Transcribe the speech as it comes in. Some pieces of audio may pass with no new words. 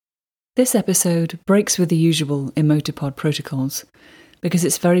This episode breaks with the usual Emotipod protocols because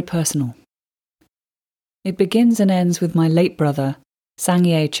it's very personal. It begins and ends with my late brother,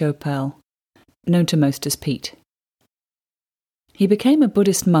 Sangye Chopel, known to most as Pete. He became a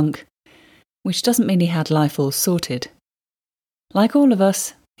Buddhist monk, which doesn't mean he had life all sorted. Like all of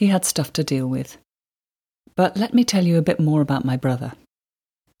us, he had stuff to deal with. But let me tell you a bit more about my brother.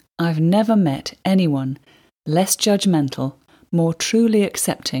 I've never met anyone less judgmental, more truly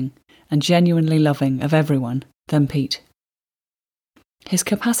accepting and genuinely loving of everyone than Pete. His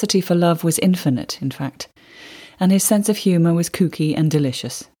capacity for love was infinite, in fact, and his sense of humour was kooky and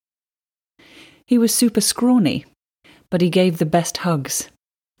delicious. He was super scrawny, but he gave the best hugs.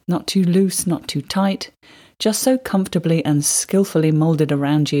 Not too loose, not too tight, just so comfortably and skillfully moulded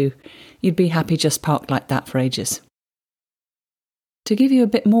around you, you'd be happy just parked like that for ages. To give you a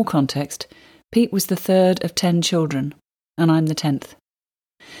bit more context, Pete was the third of 10 children, and I'm the 10th.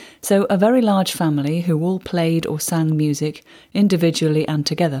 So a very large family who all played or sang music individually and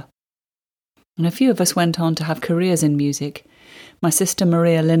together. And a few of us went on to have careers in music. My sister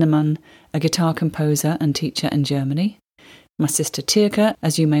Maria Linnemann, a guitar composer and teacher in Germany. My sister Tirka,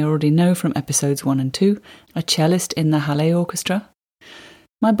 as you may already know from episodes 1 and 2, a cellist in the Halle Orchestra.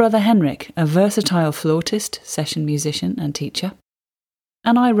 My brother Henrik, a versatile flautist, session musician and teacher.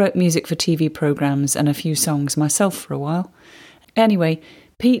 And I wrote music for TV programmes and a few songs myself for a while. Anyway,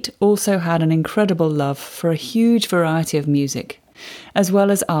 Pete also had an incredible love for a huge variety of music, as well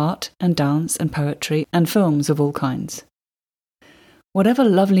as art and dance and poetry and films of all kinds. Whatever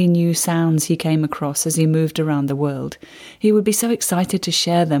lovely new sounds he came across as he moved around the world, he would be so excited to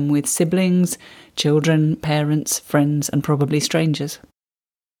share them with siblings, children, parents, friends, and probably strangers.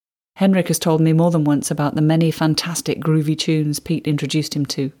 Henrik has told me more than once about the many fantastic groovy tunes Pete introduced him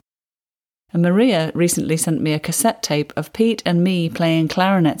to. And Maria recently sent me a cassette tape of Pete and me playing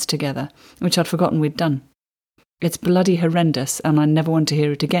clarinets together, which I'd forgotten we'd done. It's bloody horrendous and I never want to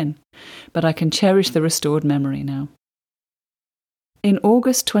hear it again, but I can cherish the restored memory now. In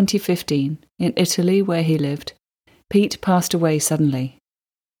August 2015, in Italy where he lived, Pete passed away suddenly.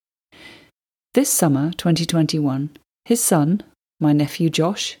 This summer, 2021, his son, my nephew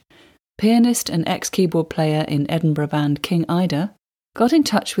Josh, pianist and ex-keyboard player in Edinburgh band King Ida, got in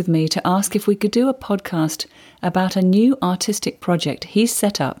touch with me to ask if we could do a podcast about a new artistic project he's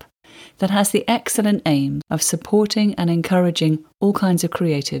set up that has the excellent aim of supporting and encouraging all kinds of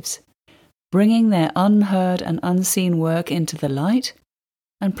creatives, bringing their unheard and unseen work into the light,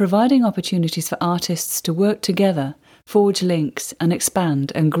 and providing opportunities for artists to work together, forge links, and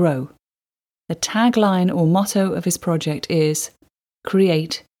expand and grow. The tagline or motto of his project is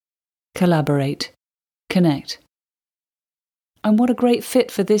Create, Collaborate, Connect. And what a great fit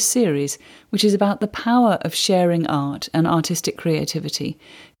for this series, which is about the power of sharing art and artistic creativity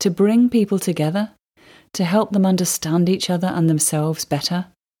to bring people together, to help them understand each other and themselves better,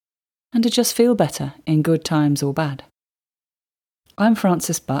 and to just feel better in good times or bad. I'm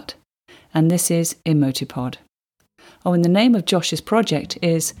Frances Butt, and this is Emotipod. Oh, and the name of Josh's project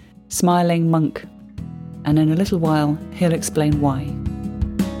is Smiling Monk, and in a little while he'll explain why.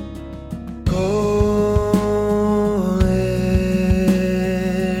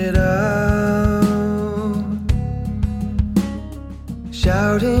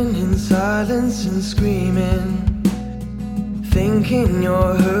 Shouting in silence and screaming, thinking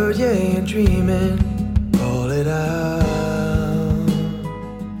you're heard, yeah, you're dreaming, call it out.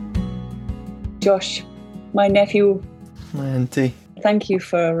 Josh, my nephew, My auntie. thank you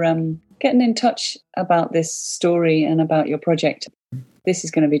for getting in touch about this story and about your project. This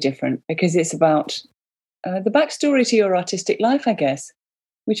is going to be different because it's about the backstory to your artistic life, I guess,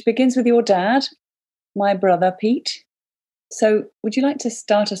 which begins with your dad, my brother Pete. So would you like to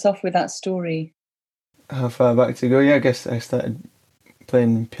start us off with that story? How far back to go? Yeah, I guess I started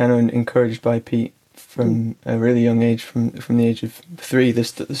playing piano and encouraged by Pete from a really young age, from the age of 3. The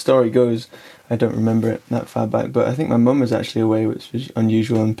story goes, I don't remember it that far back, but I think my mum was actually away, which was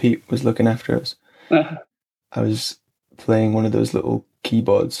unusual, and Pete was looking after us. I was playing one of those little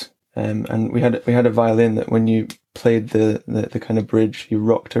keyboards, and we had a violin that when you played the kind of bridge, you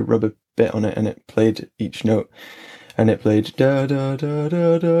rocked a rubber bit on it, and it played each note. And it played da da da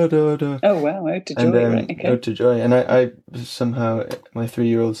da da da da. Oh wow, Ode to Joy, and, right? Okay. Ode to Joy. And I somehow, my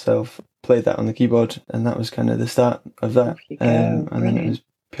 3-year-old self played that on the keyboard, and that was kind of the start of that. And then it was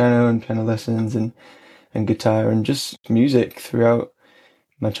piano and piano lessons and guitar and just music throughout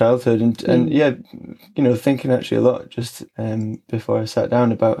my childhood. And yeah, you know, thinking actually a lot just before I sat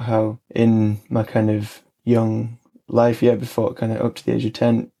down about how in my kind of young life, before kind of up to the age of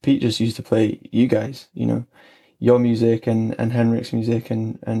 10, Pete just used to play you guys, you know. your music and Henrik's music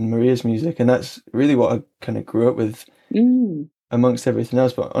and Maria's music, and that's really what I kind of grew up with amongst everything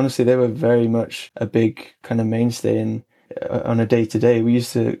else. But honestly, they were very much a big kind of mainstay in on a day to day. We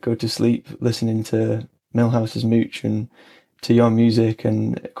used to go to sleep listening to Millhouse's Mooch and to your music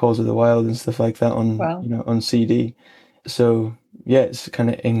and Calls of the Wild and stuff like that on Wow. On CD. So yeah, it's kind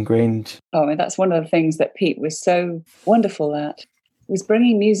of ingrained. Oh, and that's one of the things that Pete was so wonderful at, was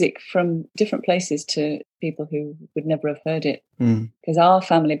bringing music from different places to people who would never have heard it. Because our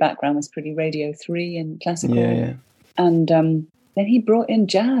family background was pretty Radio 3 and classical. Yeah. And then he brought in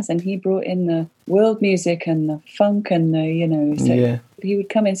jazz, and he brought in the world music and the funk and the, so he would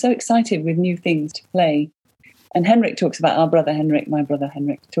come in so excited with new things to play. And Henrik talks about our brother Henrik, my brother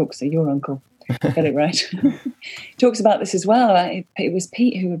Henrik, your uncle. Get it right. Talks about this as well. It was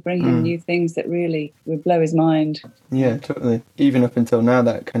Pete who would bring him new things that really would blow his mind. Yeah, totally. Even up until now,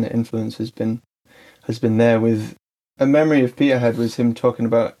 that kind of influence has been there. With a memory of Pete I had was him talking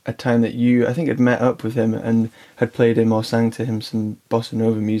about a time that you, I think, had met up with him and had played him or sang to him some bossa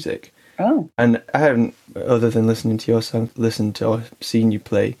nova music. Oh. And I haven't, other than listening to your song, listened to or seen you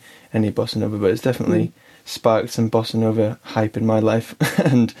play any bossa nova, but it's definitely sparked some bossa nova hype in my life.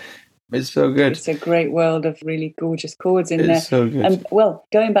 And it's so good. It's a great world of really gorgeous chords in there. It's so good. And, well,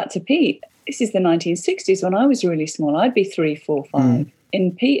 going back to Pete, this is the 1960s when I was really small. I'd be 3, 4, 5.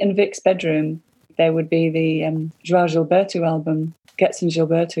 In Pete and Vic's bedroom, there would be the João Gilberto album, Getz and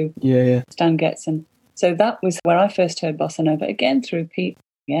Gilberto. Yeah. Stan Getson. So that was where I first heard bossa nova, again through Pete.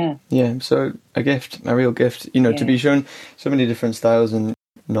 Yeah. Yeah, so a real gift, to be shown so many different styles and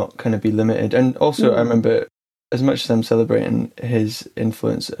not kind of be limited. And also I remember, as much as I'm celebrating his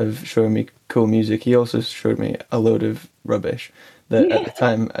influence of showing me cool music, he also showed me a load of rubbish that at the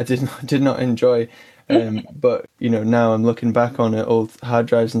time I did not enjoy. But now I'm looking back on it, old hard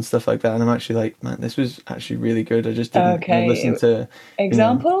drives and stuff like that, and I'm actually like, man, this was actually really good. I just didn't listen to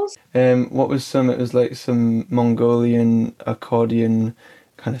examples. What was some? It was like some Mongolian accordion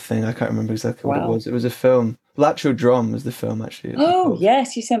kind of thing. I can't remember exactly what it was. It was a film. Lacho Drum was the film, actually. Oh,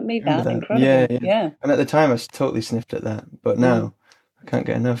 yes, you sent me that. Incredible. Yeah. And at the time, I totally sniffed at that. But now, I can't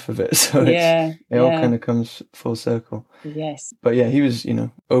get enough of it. So it all kind of comes full circle. Yes. But yeah, he was,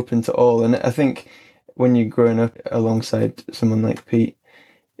 open to all. And I think when you're growing up alongside someone like Pete,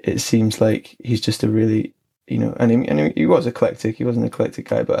 it seems like he's just a really, and he was eclectic. He was an eclectic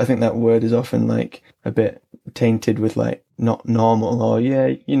guy. But I think that word is often like a bit tainted with like not normal or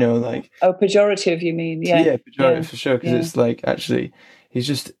pejorative, you mean? Yeah, pejorative for sure, because it's like actually he's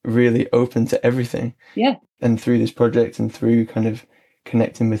just really open to everything. And through this project and through kind of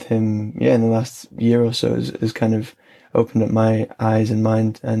connecting with him in the last year or so has kind of opened up my eyes and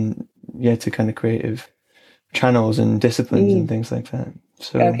mind and to kind of creative channels and disciplines and things like that.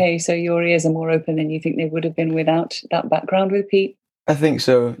 So so your ears are more open than you think they would have been without that background with Pete. I think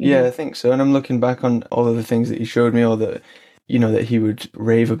so. Yeah, I think so. And I'm looking back on all of the things that he showed me, or that, that he would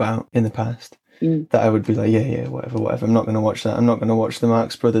rave about in the past, that I would be like, whatever. I'm not going to watch that. I'm not going to watch the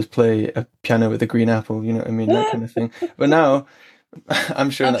Marx Brothers play a piano with a green apple, you know what I mean? That kind of thing. But now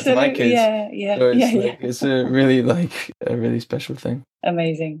I'm showing that to my kids. So it's a really special thing.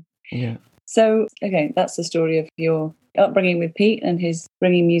 Amazing. Yeah. So, okay, that's the story of your upbringing with Pete and his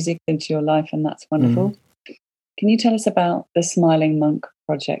bringing music into your life, and that's wonderful. Can you tell us about the Smiling Monk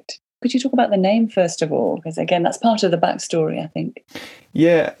project? Could you talk about the name first of all? Because again, that's part of the backstory, I think.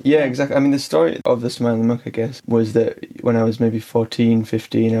 Yeah, exactly. I mean, the story of the Smiling Monk, I guess, was that when I was maybe 14,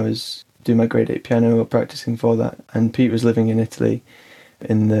 15, I was doing my grade 8 piano or practicing for that. And Pete was living in Italy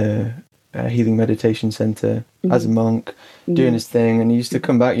in the Healing Meditation Centre as a monk, doing his thing. And he used to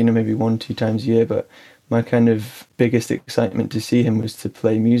come back, maybe 1-2 times a year. But my kind of biggest excitement to see him was to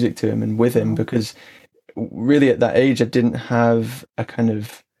play music to him and with him, because really at that age I didn't have a kind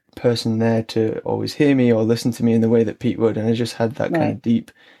of person there to always hear me or listen to me in the way that Pete would, and I just had that kind of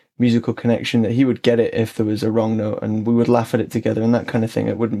deep musical connection that he would get it if there was a wrong note and we would laugh at it together and that kind of thing.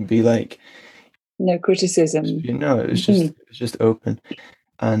 It wouldn't be like no criticism. It was just open.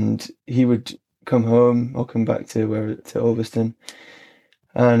 And he would come home or come back to Ulverston,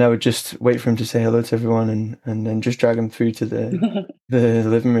 and I would just wait for him to say hello to everyone and then just drag him through to the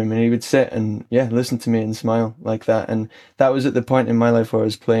living room, and he would sit and listen to me and smile like that. And that was at the point in my life where I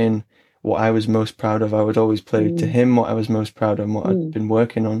was playing what I was most proud of. I would always play to him what I was most proud of and what I'd been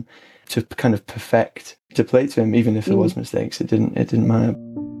working on to kind of perfect, to play to him, even if there was mistakes. It didn't matter.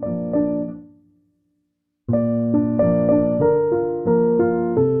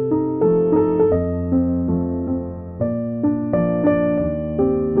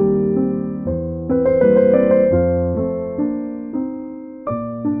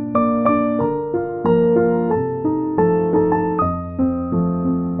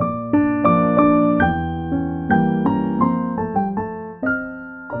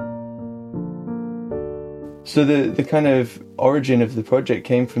 So the kind of origin of the project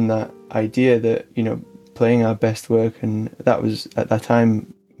came from that idea that, you know, playing our best work, and that was at that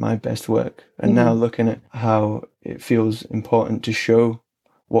time my best work. And now looking at how it feels important to show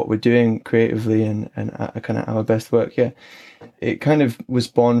what we're doing creatively and kind of our best work. Yeah, it kind of was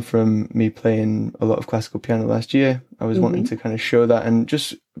born from me playing a lot of classical piano last year. I was wanting to kind of show that, and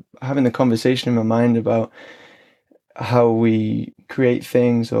just having the conversation in my mind about how we create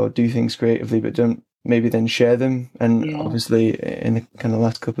things or do things creatively but don't maybe then share them. And obviously in the kind of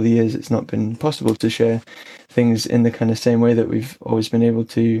last couple of years it's not been possible to share things in the kind of same way that we've always been able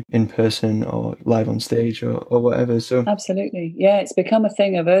to in person or live on stage or whatever. So absolutely, yeah, it's become a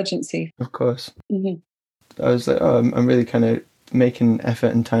thing of urgency. Of course. I was like, I'm really kind of making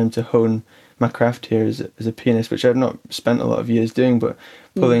effort and time to hone my craft here as a pianist, which I've not spent a lot of years doing, but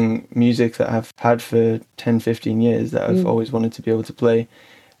pulling music that I've had for 10, 15 years that I've always wanted to be able to play,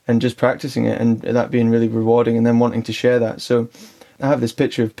 and just practicing it, and that being really rewarding, and then wanting to share that. So I have this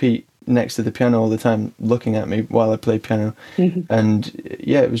picture of Pete next to the piano all the time, looking at me while I play piano. And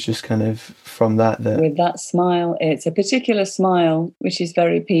yeah, it was just kind of from that with that smile. It's a particular smile which is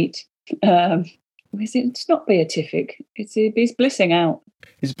very Pete. It's not beatific, he's blissing out.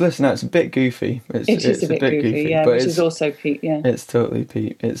 He's blissing out. It's a bit goofy. It's a bit goofy, yeah, but which is also Pete. Yeah, it's totally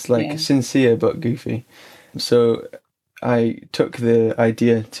Pete. It's like sincere but goofy. So I took the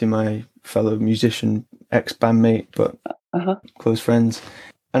idea to my fellow musician, ex-bandmate, but close friends.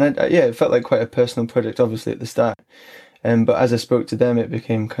 And it felt like quite a personal project, obviously, at the start. But as I spoke to them, it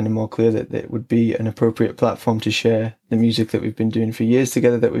became kind of more clear that it would be an appropriate platform to share the music that we've been doing for years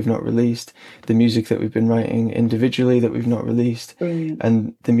together that we've not released, the music that we've been writing individually that we've not released,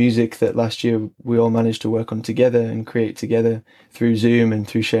 and the music that last year we all managed to work on together and create together through Zoom and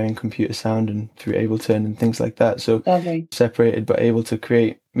through sharing computer sound and through Ableton and things like that. So separated but able to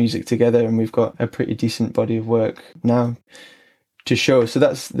create music together, and we've got a pretty decent body of work now to show. So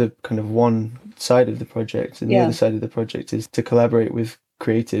that's the kind of one side of the project, and the other side of the project is to collaborate with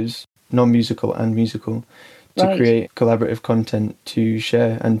creatives, non-musical and musical, to create collaborative content to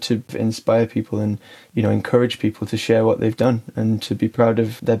share and to inspire people and, you know, encourage people to share what they've done and to be proud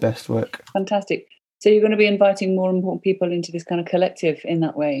of their best work. Fantastic. So you're going to be inviting more and more people into this kind of collective in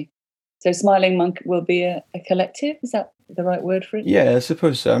that way. So Smiling Monk will be a collective? Is that the right word for it? Yeah, I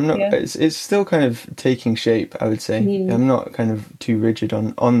suppose so. I'm not. Yeah. It's still kind of taking shape, I would say. I'm not kind of too rigid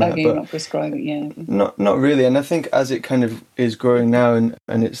on that. Okay, but not prescribing, yeah. Not really. And I think as it kind of is growing now, and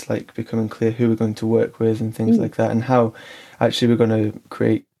it's like becoming clear who we're going to work with and things like that, and how actually we're going to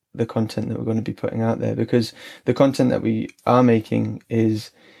create the content that we're going to be putting out there, because the content that we are making is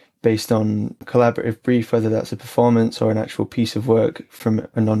based on collaborative brief, whether that's a performance or an actual piece of work from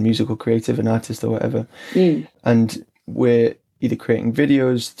a non-musical creative, an artist or whatever. And we're either creating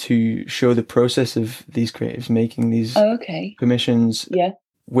videos to show the process of these creatives making these commissions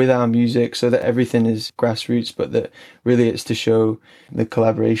with our music, so that everything is grassroots, but that really it's to show the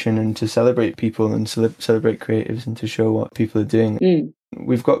collaboration and to celebrate people and celebrate creatives and to show what people are doing.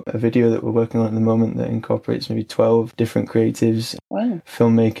 We've got a video that we're working on at the moment that incorporates maybe 12 different creatives,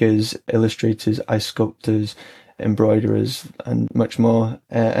 filmmakers, illustrators, ice sculptors, embroiderers, and much more.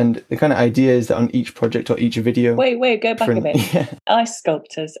 And the kind of idea is that on each project or each video... Wait, go back a bit. Yeah. Ice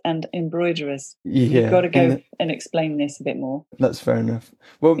sculptors and embroiderers. Yeah. You've got to go and explain this a bit more. That's fair enough.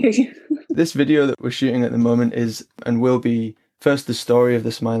 Well, this video that we're shooting at the moment is, and will be, first the story of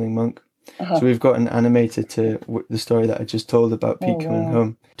the Smiling Monk. So we've got an animator to the story that I just told about Pete coming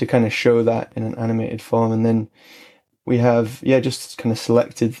home, to kind of show that in an animated form. And then we have, just kind of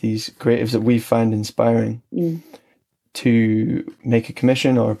selected these creatives that we find inspiring to make a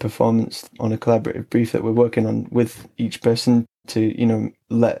commission or a performance on a collaborative brief that we're working on with each person, to, you know,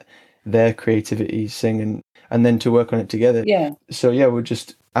 let their creativity sing and then to work on it together. So we'll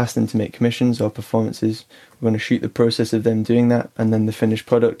just ask them to make commissions or performances. We're going to shoot the process of them doing that and then the finished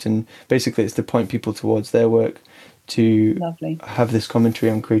product, and basically it's to point people towards their work, to have this commentary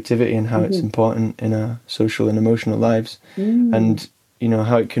on creativity and how it's important in our social and emotional lives, and, you know,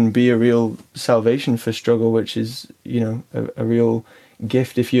 how it can be a real salvation for struggle, which is, you know, a real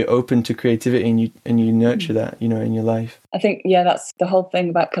gift if you're open to creativity and you nurture that, you know, in your life. I think that's the whole thing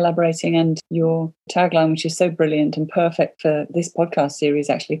about collaborating, and your tagline, which is so brilliant and perfect for this podcast series,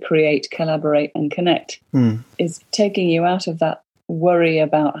 actually: create, collaborate and connect, is taking you out of that worry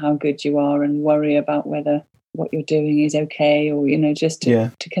about how good you are and worry about whether what you're doing is okay, or, you know, just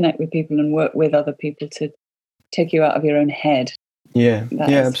to connect with people and work with other people to take you out of your own head. That's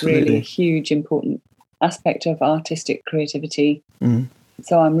absolutely. Really a huge important aspect of artistic creativity.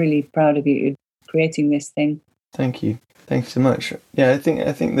 So I'm really proud of you creating this thing. Thank you. Thanks so much. Yeah, I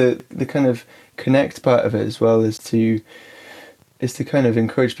think the kind of connect part of it as well is to kind of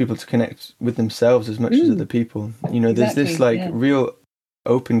encourage people to connect with themselves as much as other people. There's this real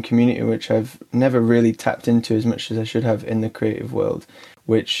open community which I've never really tapped into as much as I should have in the creative world,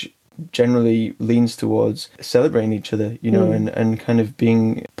 which generally leans towards celebrating each other, and kind of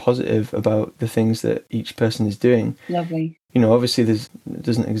being positive about the things that each person is doing. Lovely. Obviously it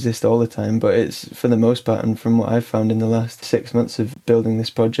doesn't exist all the time, but it's, for the most part, and from what I've found in the last 6 months of building this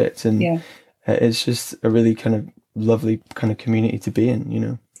project, and it's just a really kind of lovely kind of community to be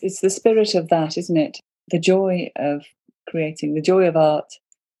in. It's the spirit of that, isn't it? The joy of creating, the joy of art,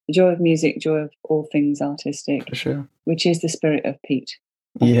 the joy of music, joy of all things artistic. For sure. Which is the spirit of Pete.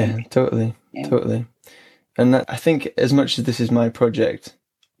 Yeah, totally. And I think as much as this is my project,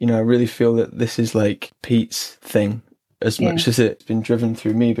 I really feel that this is like Pete's thing as much as it's been driven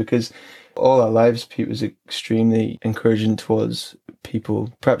through me, because all our lives Pete was extremely encouraging towards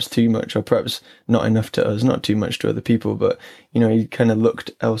people, perhaps too much or perhaps not enough to us, not too much to other people, but he kind of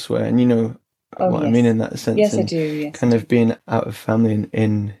looked elsewhere, and I mean in that sense. Yes, I do. Yes, kind of being out of family and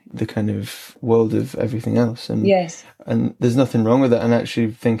in the kind of world of everything else. And and there's nothing wrong with that, and I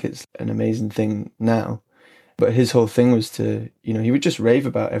actually think it's an amazing thing now. But his whole thing was to, he would just rave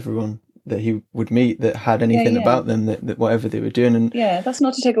about everyone that he would meet that had anything about them, that whatever they were doing. And that's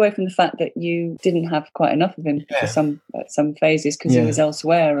not to take away from the fact that you didn't have quite enough of him for some phases, because he was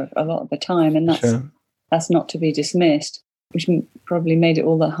elsewhere a lot of the time, and that's not to be dismissed, which probably made it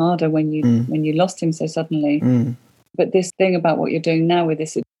all that harder when you lost him so suddenly. But this thing about what you're doing now with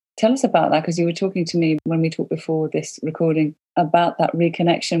this, tell us about that, because you were talking to me when we talked before this recording about that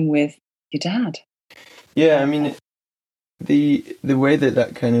reconnection with your dad. Yeah, I mean, the way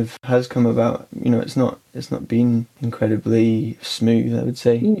that kind of has come about, it's not been incredibly smooth, I would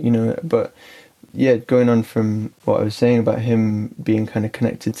say, but going on from what I was saying about him being kind of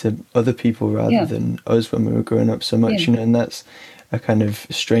connected to other people rather than us when we were growing up so much, and that's a kind of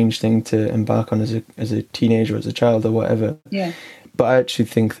strange thing to embark on as a teenager, as a child or whatever. Yeah. But I actually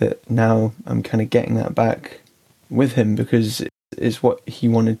think that now I'm kind of getting that back with him, because it's what he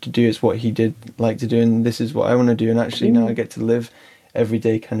wanted to do, it's what he did like to do, and this is what I want to do. And actually now I get to live every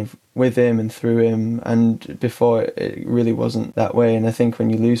day kind of with him and through him, and before it really wasn't that way. And I think when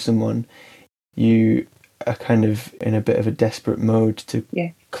you lose someone, you are kind of in a bit of a desperate mode to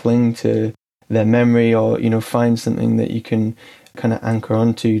cling to their memory, or find something that you can kind of anchor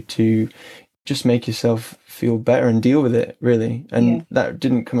onto to just make yourself feel better and deal with it, really. And that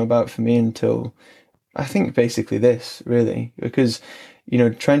didn't come about for me until I think basically this, really, because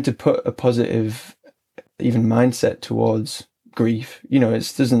trying to put a positive even mindset towards grief,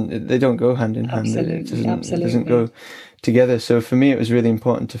 they don't go hand in hand. It doesn't go together. So for me, it was really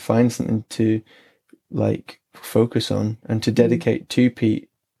important to find something to focus on and to dedicate to Pete.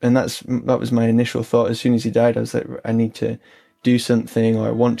 And that was my initial thought. As soon as he died, I was like, I need to do something, or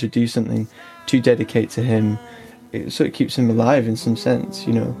I want to do something to dedicate to him, so it keeps him alive in some sense,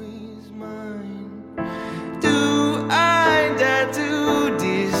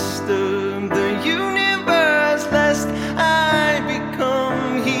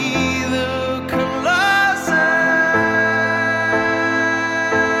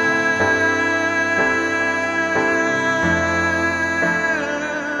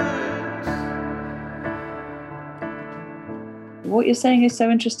 What you're saying is so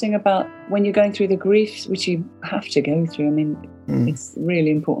interesting about when you're going through the grief, which you have to go through. I mean, it's a really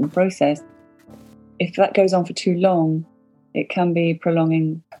important process. If that goes on for too long, it can be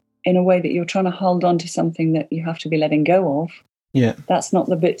prolonging in a way that you're trying to hold on to something that you have to be letting go of. Yeah. That's not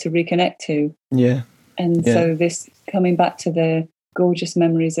the bit to reconnect to. Yeah. And so this coming back to the gorgeous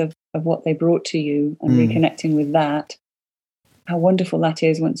memories of what they brought to you and reconnecting with that, how wonderful that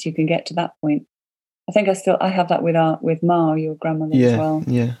is once you can get to that point. I think I have that with Ma, your grandmother, as well.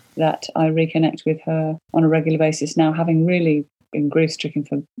 Yeah. That I reconnect with her on a regular basis now, having really been grief-stricken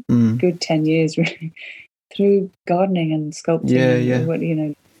for good 10 years, really, through gardening and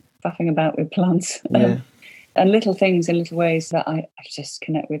sculpting, faffing about with plants, and little things in little ways that I just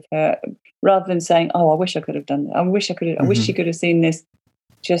connect with her, rather than saying, "Oh, I wish I could have done that. I wish I could. I wish she could have seen this."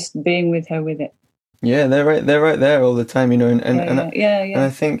 Just being with her with it. Yeah, they're right there all the time, and I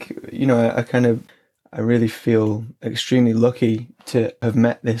think I really feel extremely lucky to have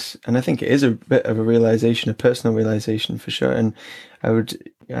met this, and I think it is a bit of a realization, a personal realization for sure. And I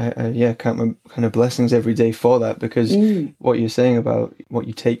count my kind of blessings every day for that, because what you're saying about what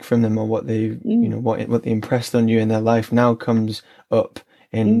you take from them, or what they, what they impressed on you in their life, now comes up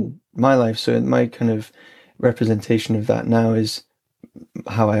in my life. So my kind of representation of that now is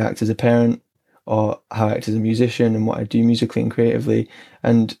how I act as a parent, or how I act as a musician and what I do musically and creatively.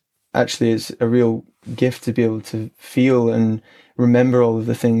 And actually, it's a real gift to be able to feel and remember all of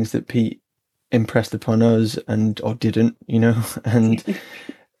the things that Pete impressed upon us or didn't, and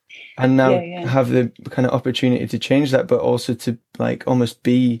now have the kind of opportunity to change that, but also to like almost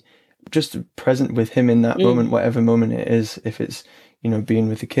be just present with him in that moment, whatever moment it is, if it's, being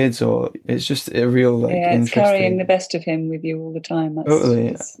with the kids, or it's just a real like it's carrying the best of him with you all the time.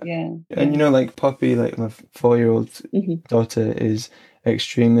 Totally. And like Poppy, like my 4-year-old daughter, is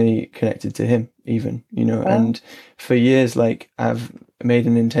extremely connected to him even, wow. And for years, like I've made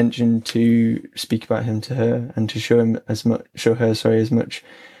an intention to speak about him to her and to show her as much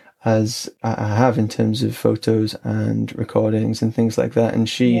as I have in terms of photos and recordings and things like that. And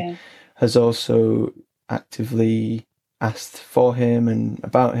she has also actively asked for him and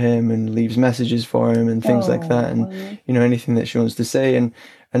about him and leaves messages for him and things like that. And, anything that she wants to say. And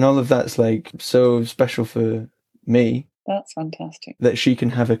all of that's like so special for me. That's fantastic. That she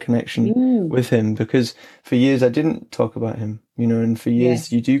can have a connection with him, because for years I didn't talk about him, and for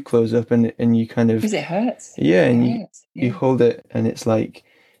years you do close up and you kind of... Because it hurts. Yeah, and you hold it and it's like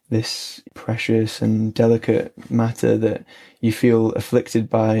this precious and delicate matter that you feel afflicted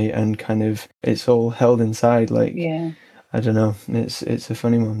by, and kind of it's all held inside, like... Yeah. I don't know. It's a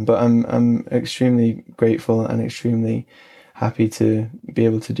funny one, but I'm extremely grateful and extremely happy to be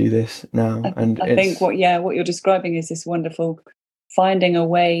able to do this now. And I think what you're describing is this wonderful finding a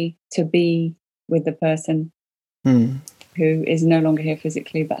way to be with the person who is no longer here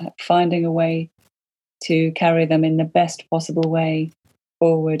physically, but finding a way to carry them in the best possible way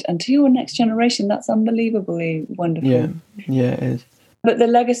forward and to your next generation. That's unbelievably wonderful. Yeah, it is. But the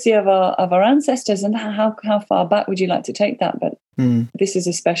legacy of our ancestors, and how far back would you like to take that? But this is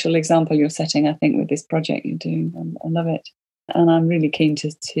a special example you're setting, I think, with this project you're doing. I love it. And I'm really keen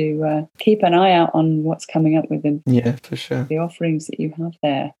to keep an eye out on what's coming up with them. Yeah, for sure. The offerings that you have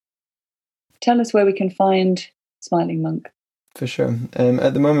there. Tell us where we can find Smiling Monk. For sure.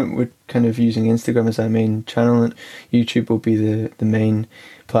 At the moment, we're kind of using Instagram as our main channel, and YouTube will be the main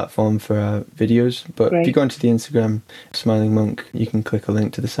platform for our videos. But if you go onto the Instagram, Smiling Monk, you can click a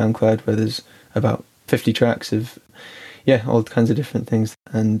link to the SoundCloud where there's about 50 tracks of, all kinds of different things.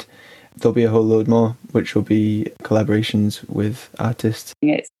 And there'll be a whole load more, which will be collaborations with artists.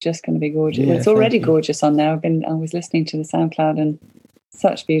 It's just going to be gorgeous. It's already gorgeous on there. I was listening to the SoundCloud and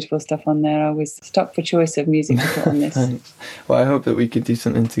such beautiful stuff on there. I was stuck for choice of music to put on this. Thanks. Well, I hope that we could do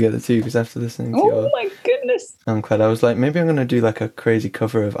something together too, because after listening to your... Oh my goodness! SoundCloud, I was like, maybe I'm going to do like a crazy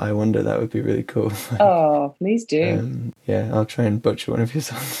cover of I Wonder. That would be really cool. Oh, please do. I'll try and butcher one of your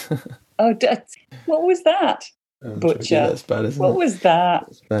songs. What was that? Butcher. That's bad, isn't it? What was that?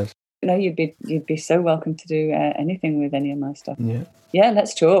 That's bad. No, you'd be so welcome to do anything with any of my stuff. Yeah. Yeah,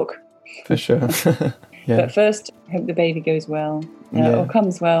 let's talk. For sure. Yeah. But first, hope the baby goes well, or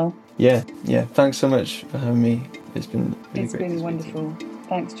comes well. Yeah. Thanks so much for having me. It's been really great. It's been wonderful.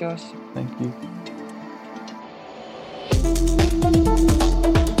 Thanks, Josh. Thank you.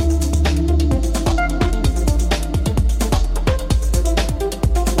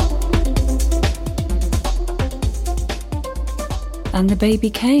 And the baby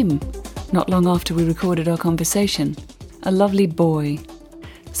came, not long after we recorded our conversation. A lovely boy.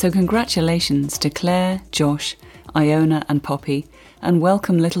 So congratulations to Claire, Josh, Iona and Poppy, and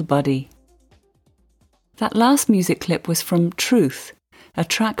welcome little Buddy. That last music clip was from Truth, a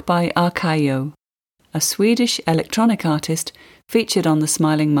track by Arkayo, a Swedish electronic artist featured on the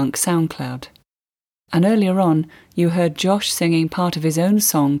Smiling Monk SoundCloud. And earlier on, you heard Josh singing part of his own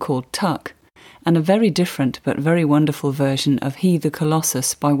song called Tuck, and a very different but very wonderful version of He the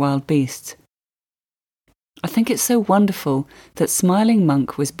Colossus by Wild Beasts. I think it's so wonderful that Smiling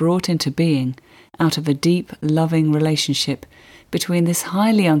Monk was brought into being out of a deep, loving relationship between this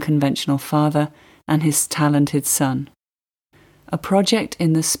highly unconventional father and his talented son. A project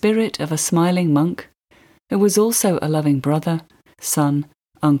in the spirit of a smiling monk, who was also a loving brother, son,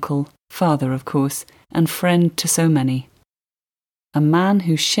 uncle, father, of course, and friend to so many. A man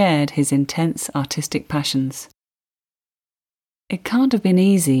who shared his intense artistic passions. It can't have been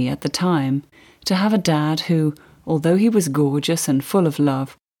easy at the time to have a dad who, although he was gorgeous and full of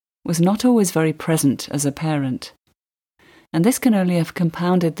love, was not always very present as a parent. And this can only have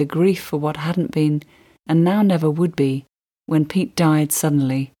compounded the grief for what hadn't been, and now never would be, when Pete died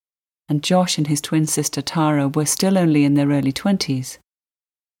suddenly, and Josh and his twin sister Tara were still only in their early 20s.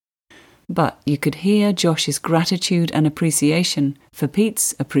 But you could hear Josh's gratitude and appreciation for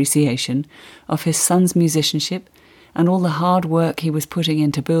Pete's appreciation of his son's musicianship and all the hard work he was putting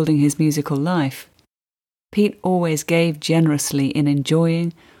into building his musical life. Pete always gave generously in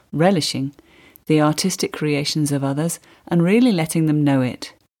enjoying, relishing, the artistic creations of others, and really letting them know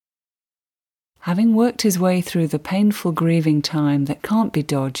it. Having worked his way through the painful grieving time that can't be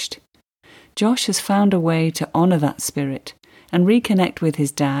dodged, Josh has found a way to honour that spirit and reconnect with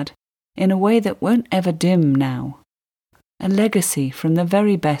his dad in a way that won't ever dim now. A legacy from the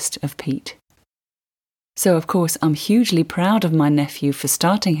very best of Pete. So of course I'm hugely proud of my nephew for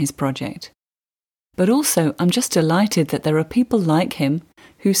starting his project. But also I'm just delighted that there are people like him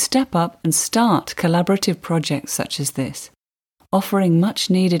who step up and start collaborative projects such as this, offering much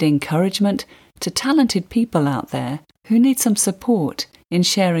needed encouragement to talented people out there who need some support in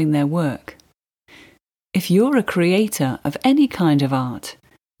sharing their work. If you're a creator of any kind of art,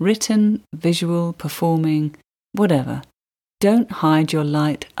 written, visual, performing, whatever, don't hide your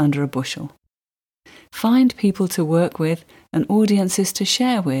light under a bushel. Find people to work with and audiences to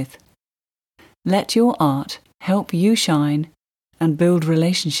share with. Let your art help you shine and build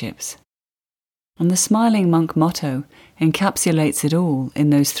relationships. And the Smiling Monk motto encapsulates it all in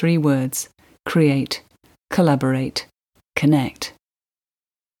those 3 words: create, collaborate, connect.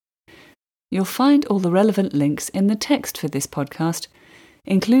 You'll find all the relevant links in the text for this podcast,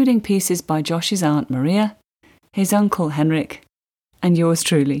 including pieces by Josh's aunt Maria, his uncle Henrik, and yours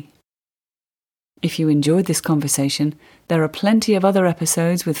truly. If you enjoyed this conversation, there are plenty of other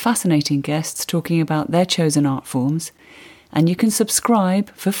episodes with fascinating guests talking about their chosen art forms, and you can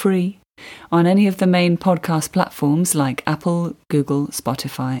subscribe for free on any of the main podcast platforms like Apple, Google,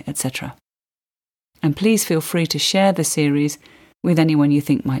 Spotify, etc. And please feel free to share the series with anyone you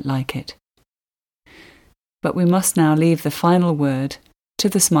think might like it. But we must now leave the final word to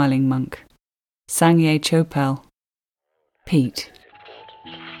the Smiling Monk, Sangye Chopel, Pete.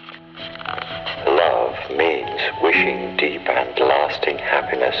 Love means wishing deep and lasting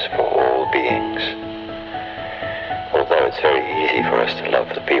happiness for all beings. Although it's very easy for us to love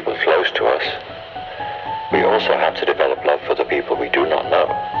the people close to us, we also have to develop love for the people we do not know,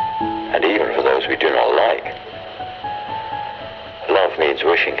 and even for those we do not like. Love means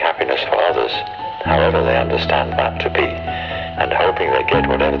wishing happiness for others, however they understand that to be, and hoping they get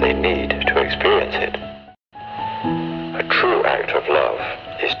whatever they need to experience it. A true act of love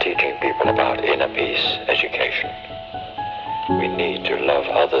is teaching people about inner peace education. We need to love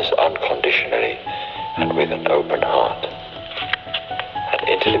others unconditionally and with an open heart. An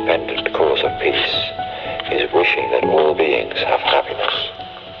interdependent cause of peace is wishing that all beings have happiness,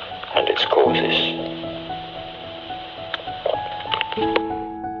 and its causes